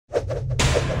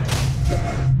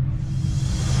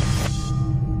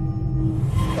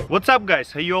What's up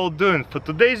guys, how you all doing? For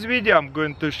today's video I'm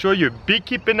going to show you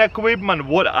beekeeping equipment,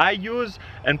 what I use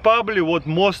and probably what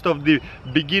most of the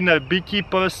beginner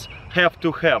beekeepers have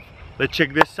to have. Let's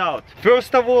check this out.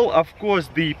 First of all, of course,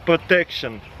 the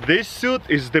protection. This suit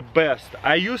is the best.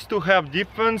 I used to have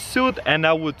different suit and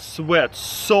I would sweat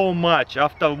so much.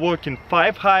 After working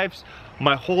 5 hives,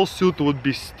 my whole suit would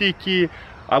be sticky.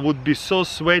 I would be so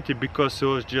sweaty because it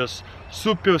was just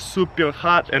super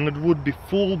hot and it would be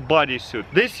full bodysuit.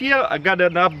 This year I got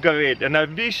an upgrade and I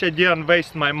wish I didn't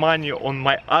waste my money on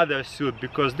my other suit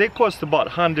because they cost about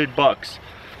 100 bucks.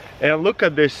 And look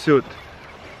at this suit.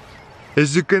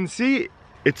 As you can see,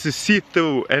 it's a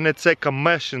see-through and it's like a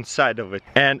mesh inside of it.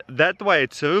 And that way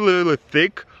it's really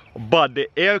thick, but the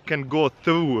air can go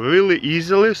through really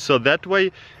easily, so that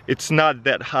way it's not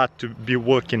that hot to be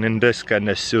working in this kind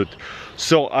of suit.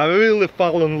 So I really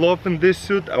fell in love in this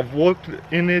suit. I've worked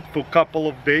in it for a couple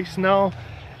of days now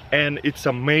and it's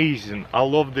amazing. I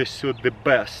love this suit the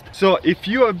best. So if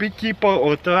you're a beekeeper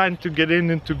or trying to get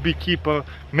into beekeeper,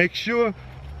 make sure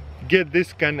get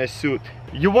this kind of suit.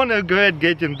 You won't regret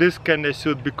getting this kind of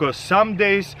suit because some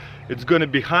days it's gonna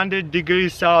be 100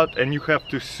 degrees out and you have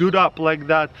to suit up like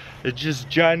that. It's just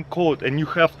giant coat and you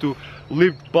have to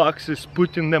lift boxes,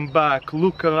 putting them back,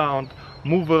 look around,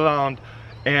 move around,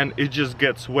 and it just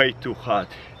gets way too hot.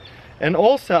 And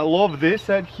also I love this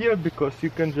right here because you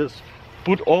can just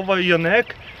put over your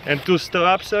neck and 2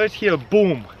 straps right here,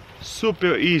 boom,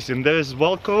 super easy. And there's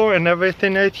Velcro and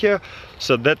everything right here,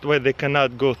 so that way they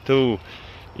cannot go through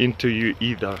into you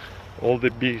either, all the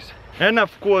bees. And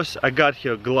of course I got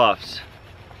here gloves.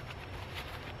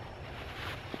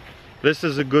 This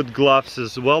is a good gloves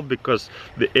as well because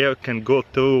the air can go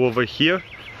through over here.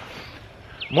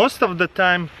 Most of the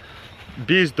time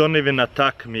bees don't even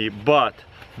attack me, but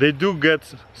they do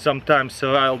get sometimes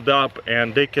riled up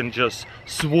and they can just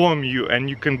swarm you and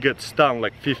you can get stung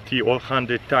like 50 or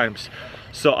 100 times.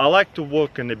 So I like to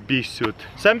work in a bee suit.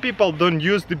 Some people don't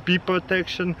use the bee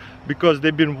protection because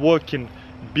they've been working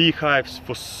beehives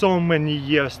for so many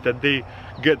years that they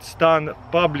get stung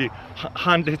probably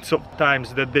hundreds of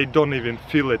times that they don't even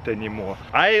feel it anymore.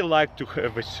 I like to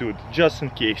have a suit just in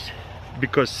case,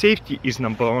 because safety is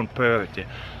 #1 priority.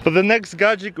 For the next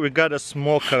gadget we got a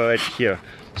smoker right here.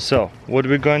 So what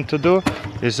we're going to do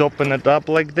is open it up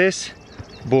like this,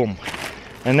 boom.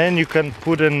 And then you can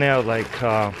put in there like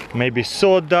maybe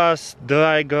sawdust,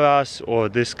 dry grass, or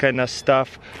this kind of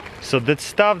stuff. So that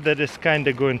stuff that is kind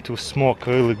of going to smoke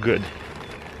really good.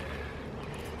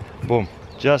 Boom,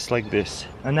 just like this.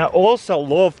 And I also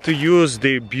love to use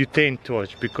the butane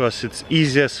torch because it's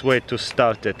easiest way to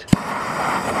start it.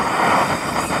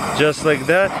 Just like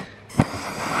that.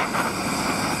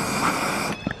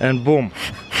 And boom,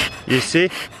 you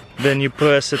see? Then you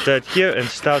press it right here and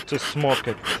start to smoke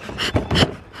it.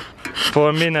 For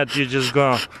a minute you're just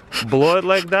gonna blow it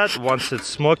like that. Once it's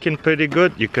smoking pretty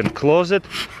good, you can close it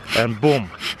and boom.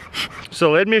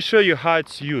 So let me show you how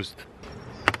it's used.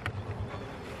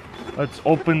 Let's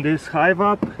open this hive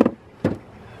up.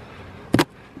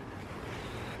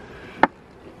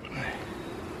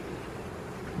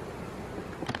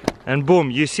 And boom,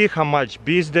 you see how much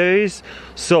bees there is.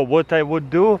 So what I would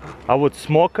do, I would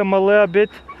smoke them a little bit,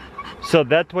 so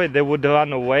that way they would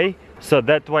run away. So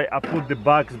that way I put the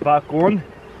box back on.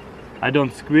 I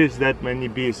don't squeeze that many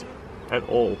bees at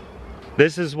all.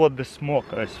 This is what the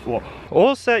smoker is for.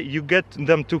 Also, you get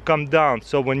them to come down,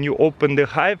 so when you open the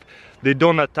hive, they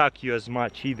don't attack you as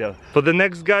much either. For the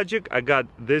next gadget, I got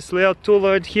this little tool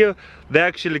right here. They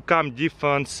actually come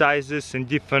different sizes and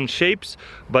different shapes,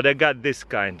 but I got this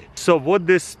kind. So what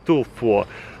this tool for?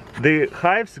 The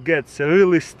hives gets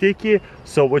really sticky,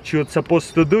 so what you're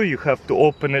supposed to do, you have to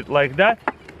open it like that,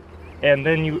 and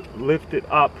then you lift it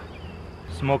up,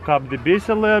 smoke up the bees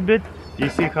a little bit. You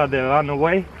see how they run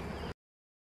away?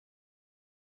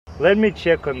 Let me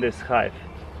check on this hive.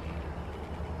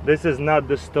 This is not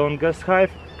the strongest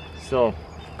hive, so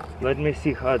let me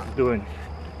see how it's doing.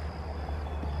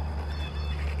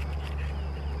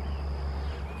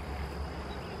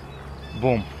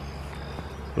 Boom,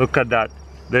 look at that.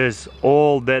 There's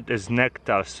all that is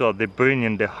nectar, so they bring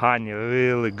in the honey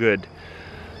really good.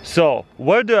 So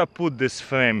where do I put this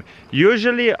frame?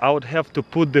 Usually I would have to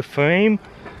put the frame,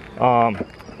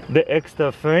 the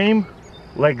extra frame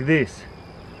like this,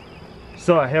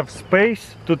 so I have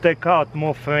space to take out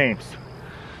more frames.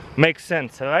 Makes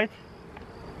sense, right?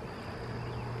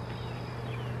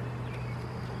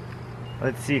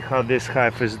 Let's see how this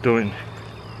hive is doing.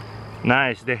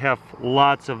 Nice, they have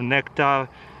lots of nectar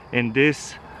in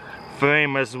this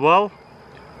frame as well,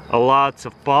 lots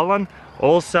of pollen.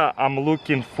 Also I'm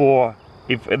looking for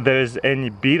if there is any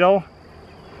beetle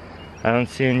I don't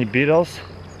see any beetles.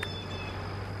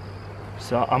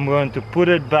 So I'm going to put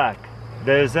it back.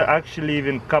 There's actually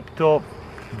even couple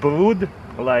brood,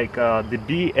 like the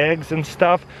bee eggs and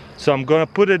stuff. So I'm gonna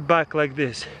put it back like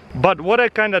this. But what I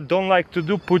kind of don't like to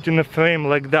do, put in a frame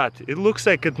like that. It looks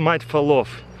like it might fall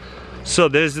off. So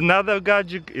there's another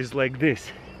gadget is like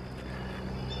this.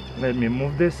 Let me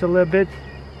move this a little bit.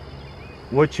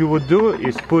 What you would do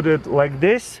is put it like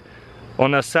this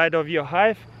on the side of your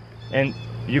hive, and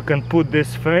you can put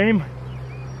this frame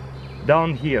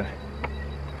down here.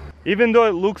 Even though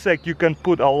it looks like you can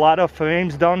put a lot of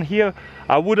frames down here,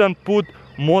 I wouldn't put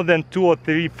more than 2 or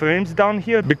 3 frames down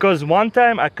here, because one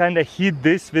time I kind of hit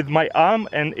this with my arm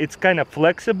and it's kind of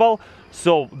flexible,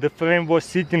 so the frame was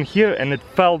sitting here and it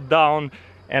fell down,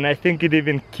 and I think it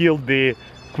even killed the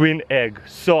queen egg.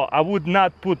 So I would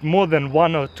not put more than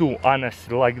 1 or 2,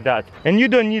 honestly, like that. And you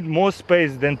don't need more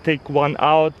space than take one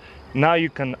out. Now you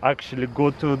can actually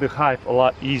go through the hive a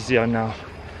lot easier now.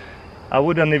 I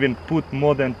wouldn't even put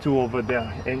more than 2 over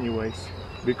there anyways,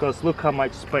 because look how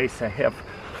much space I have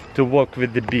to work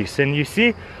with the bees. And you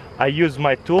see, I use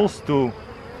my tools to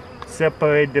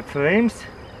separate the frames.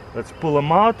 Let's pull them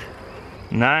out.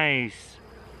 Nice.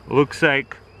 Looks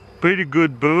like pretty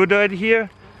good brood right here.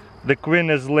 The queen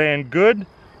is laying good.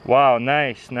 Wow,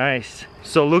 nice, nice.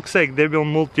 So looks like they will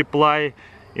multiply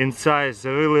in size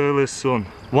really soon.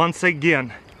 Once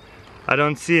again, I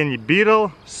don't see any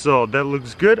beetle, so that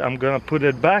looks good. I'm gonna put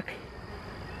it back.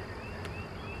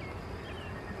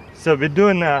 So we're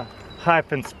doing a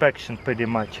hive inspection pretty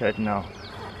much right now.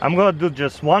 I'm gonna do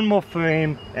just one more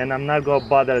frame, and I'm not gonna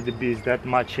bother the bees that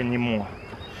much anymore.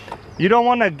 You don't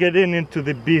want to get into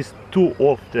the bees too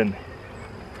often.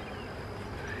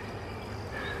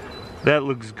 That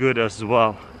looks good as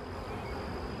well.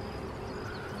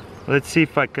 Let's see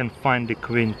if I can find the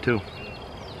queen too.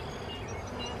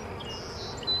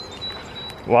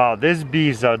 Wow, these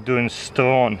bees are doing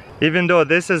strong. Even though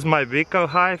this is my weaker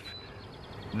hive,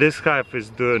 this hive is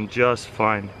doing just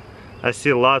fine. I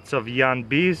see lots of young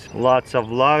bees, lots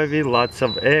of larvae, lots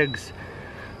of eggs.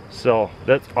 So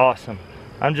that's awesome.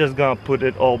 I'm just gonna put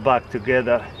it all back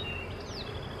together.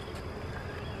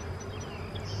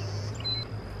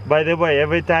 By the way,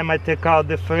 every time I take out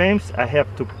the frames, I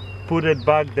have to put it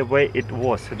back the way it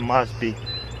was. It must be.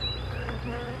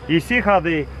 You see how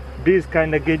the bees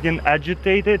kind of getting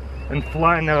agitated and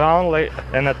flying around like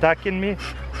and attacking me?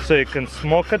 So you can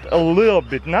smoke it a little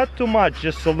bit, not too much,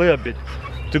 just a little bit,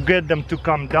 to get them to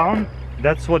come down.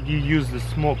 That's what you use the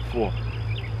smoke for.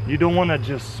 You don't want to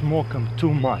just smoke them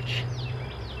too much.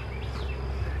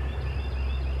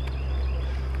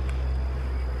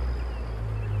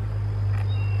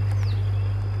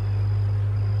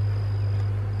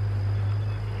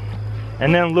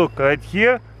 And then look, right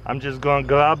here, I'm just gonna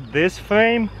grab this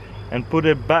frame and put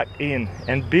it back in,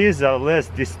 and bees are less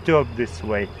disturbed this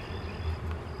way.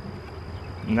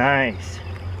 Nice.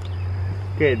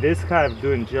 Okay, this hive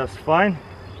doing just fine.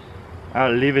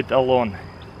 I'll leave it alone.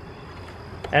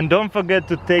 And don't forget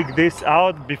to take this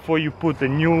out before you put a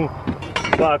new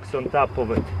box on top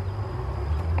of it.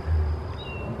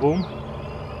 Boom.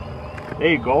 There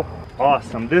you go.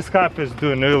 Awesome. This hive is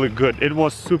doing really good. It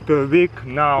was super weak.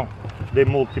 Now they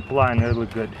multiplying really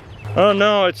good. Oh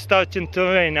no, it's starting to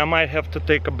rain. I might have to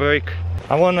take a break.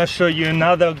 I want to show you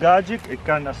another gadget. It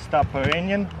kind of stopped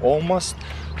raining almost,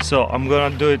 so I'm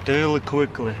gonna do it really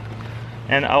quickly.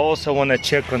 And I also want to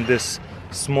check on this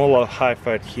smaller hive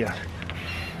right here.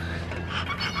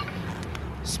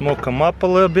 Smoke them up a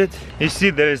little bit. You see,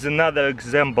 there is another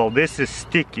example. This is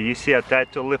sticky. You see, I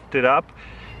tried to lift it up.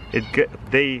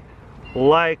 They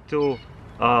like to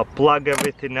plug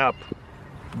everything up.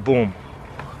 Boom.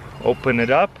 Open it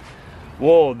up.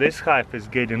 Whoa, this hive is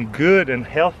getting good and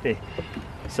healthy.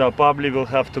 So I probably will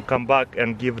have to come back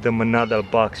and give them another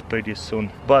box pretty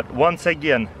soon. But once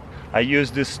again, I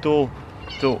use this tool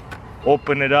to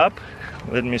open it up.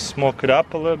 Let me smoke it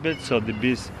up a little bit so the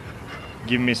bees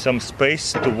give me some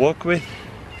space to work with.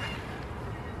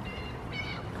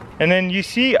 And then you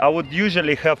see, I would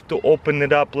usually have to open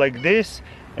it up like this,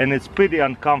 and it's pretty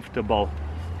uncomfortable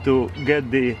to get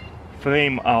the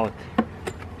frame out.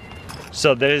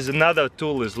 So there is another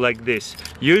tool is like this.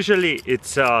 Usually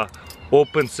it's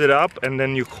opens it up and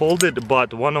then you hold it,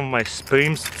 but one of my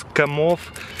springs come off,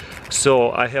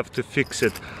 so I have to fix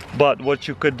it. But what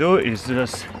you could do is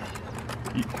just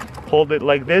hold it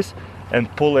like this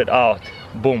and pull it out.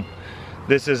 Boom.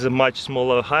 This is a much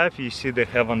smaller hive. You see they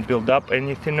haven't built up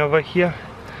anything over here.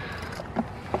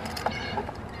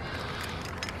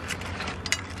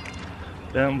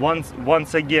 Then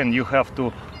once again you have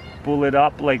to pull it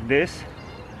up like this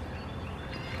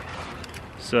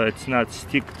so it's not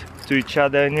sticked to each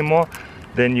other anymore,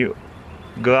 then you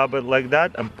grab it like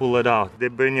that and pull it out. They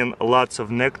bring in lots of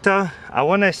nectar. I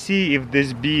want to see if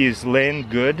this bee is laying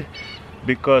good,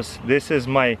 because this is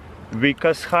my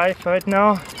weakest hive right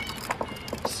now.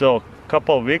 So a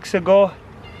couple of weeks ago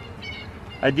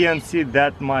I didn't see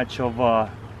that much of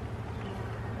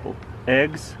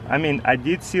eggs. I mean, I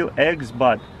did see eggs,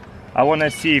 but I want to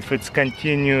see if it's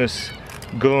continuous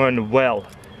growing well,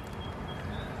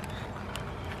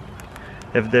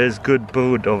 if there's good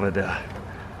brood over there.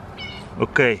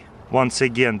 Okay, once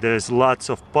again, there's lots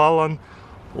of pollen,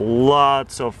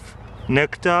 lots of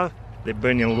nectar. They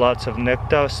bring in lots of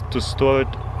nectar to store it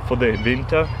for the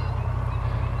winter.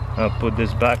 I'll put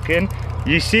this back in.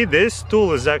 You see, this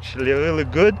tool is actually really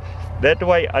good. That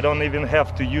way I don't even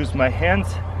have to use my hands.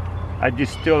 I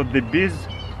disturb the bees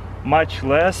much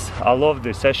less. I love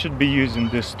this. I should be using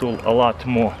this tool a lot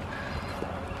more.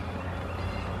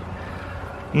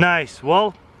 Nice.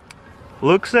 Well,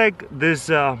 looks like this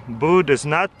brood is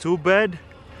not too bad.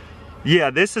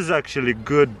 Yeah, this is actually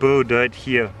good brood right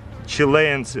here.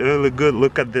 Chilean's really good.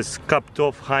 Look at this cupped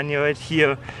off honey right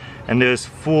here, and there's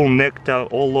full nectar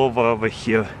all over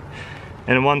here.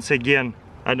 And once again,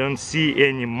 I don't see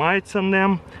any mites on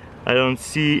them. I don't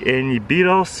see any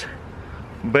beetles.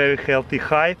 Very healthy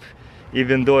hive,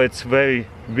 even though it's very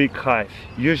weak hive.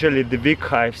 Usually the weak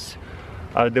hives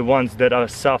are the ones that are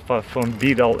suffer from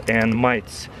beetle and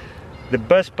mites. The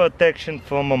best protection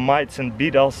from mites and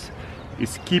beetles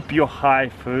is keep your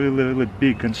hive really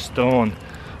big and strong.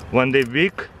 When they're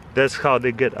weak, that's how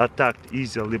they get attacked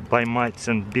easily by mites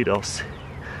and beetles.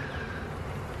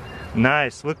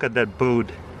 Nice, look at that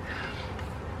brood.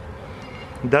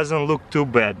 Doesn't look too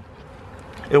bad.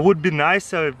 It would be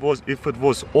nicer if it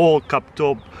was all cupped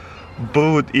up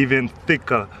brood, even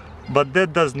thicker, but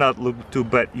that does not look too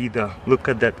bad either. Look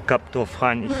at that cupped off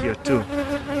honey here too.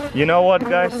 You know what,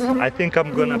 guys? I think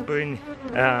I'm gonna bring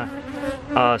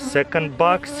a second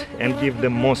box and give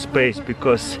them more space,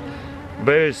 because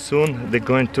very soon they're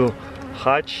going to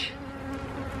hatch,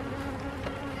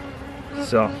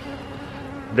 so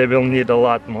they will need a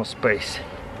lot more space.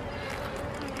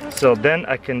 So then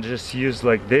I can just use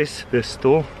like this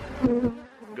tool,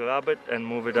 grab it and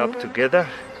move it up together.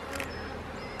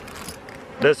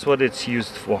 That's what it's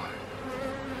used for.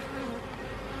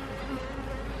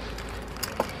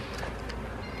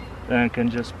 Then I can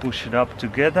just push it up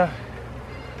together.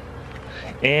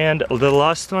 And the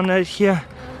last one right here.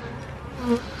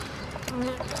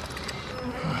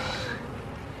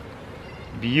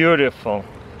 Beautiful.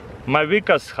 My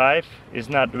weakest hive is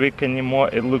not weak anymore.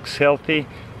 It looks healthy.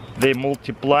 They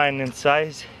multiplying in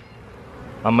size.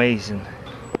 Amazing.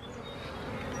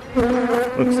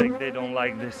 Looks like they don't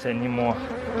like this anymore.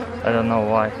 I don't know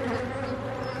why.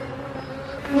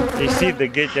 You see, they're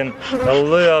getting a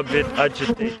little bit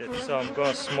agitated, so I'm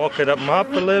gonna smoke it up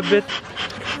a little bit.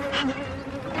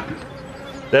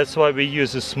 That's why we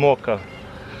use a smoker.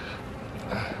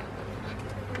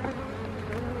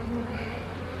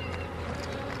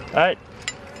 Alright.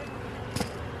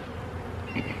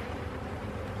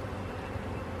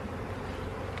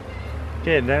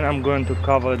 Okay, then I'm going to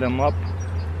cover them up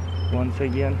once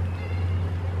again.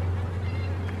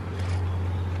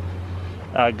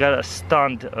 I got a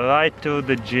stunt right through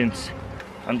the jeans.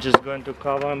 I'm just going to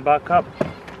cover them back up.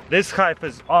 This hive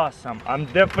is awesome. I'm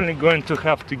definitely going to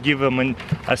have to give them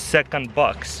a second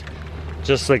box,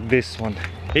 just like this one.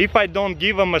 If I don't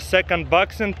give them a second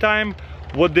box in time,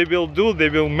 what they will do, they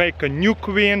will make a new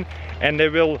queen, and they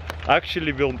will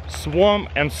actually swarm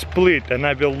and split, and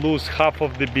I will lose half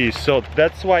of the bees. So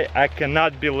that's why I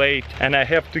cannot be late, and I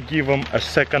have to give them a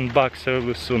second box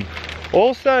really soon.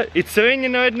 Also, it's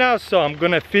raining right now, so I'm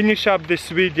gonna finish up this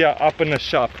video up in the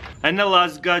shop. And the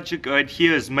last gadget right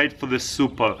here is made for the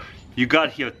super. You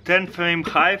got here 10 frame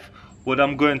hive. What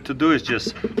I'm going to do is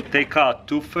just take out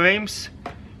 2 frames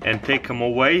and take them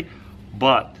away,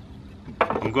 but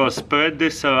I'm gonna spread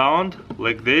this around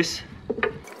like this,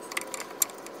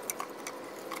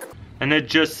 and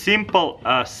it's just simple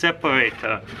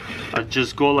separator. I'll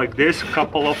just go like this a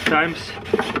couple of times.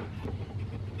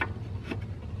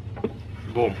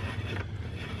 Boom.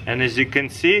 And as you can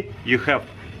see, you have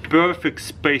perfect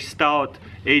spaced out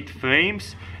 8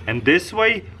 frames, and this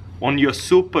way on your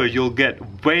super you'll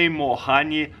get way more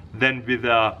honey than with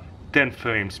 10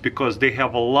 frames, because they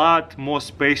have a lot more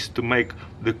space to make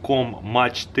the comb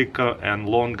much thicker and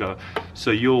longer.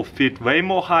 So you'll fit way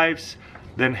more hives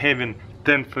than having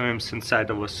 10 frames inside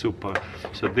of a super.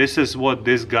 So this is what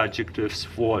this gadget is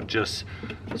for, just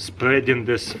spreading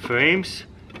these frames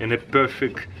in a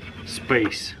perfect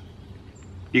space,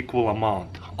 equal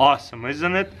amount. Awesome,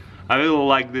 isn't it? I really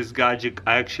like this gadget.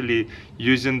 I actually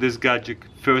using this gadget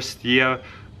first year.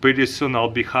 Pretty soon I'll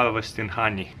be harvesting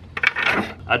honey.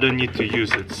 I don't need to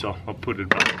use it, so I'll put it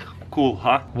back. Cool,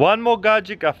 huh? One more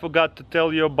gadget I forgot to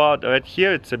tell you about right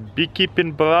here. It's a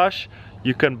beekeeping brush.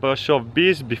 You can brush off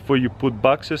bees before you put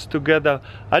boxes together.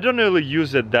 I don't really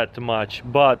use it that much,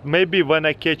 but maybe when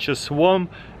I catch a swarm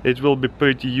it will be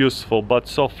pretty useful. But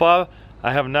so far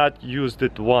I have not used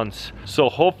it once. So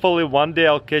hopefully one day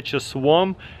I'll catch a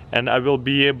swarm and I will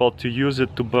be able to use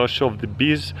it to brush off the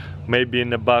bees, maybe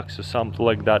in a box or something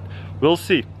like that. We'll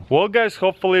see. Well guys,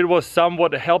 hopefully it was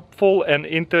somewhat helpful and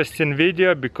interesting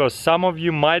video, because some of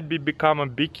you might be becoming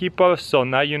beekeeper, so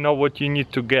now you know what you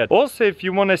need to get. Also, if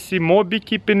you want to see more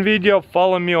beekeeping video,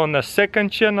 follow me on the second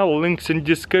channel, links in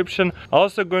description.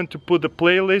 Also going to put a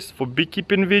playlist for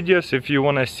beekeeping videos if you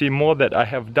want to see more that I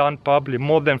have done, probably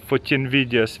more than 14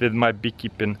 videos with my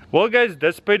beekeeping. Well guys,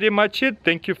 that's pretty much it.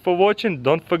 Thank you for watching.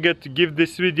 Don't forget to give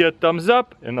this video a thumbs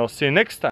up and I'll see you next time.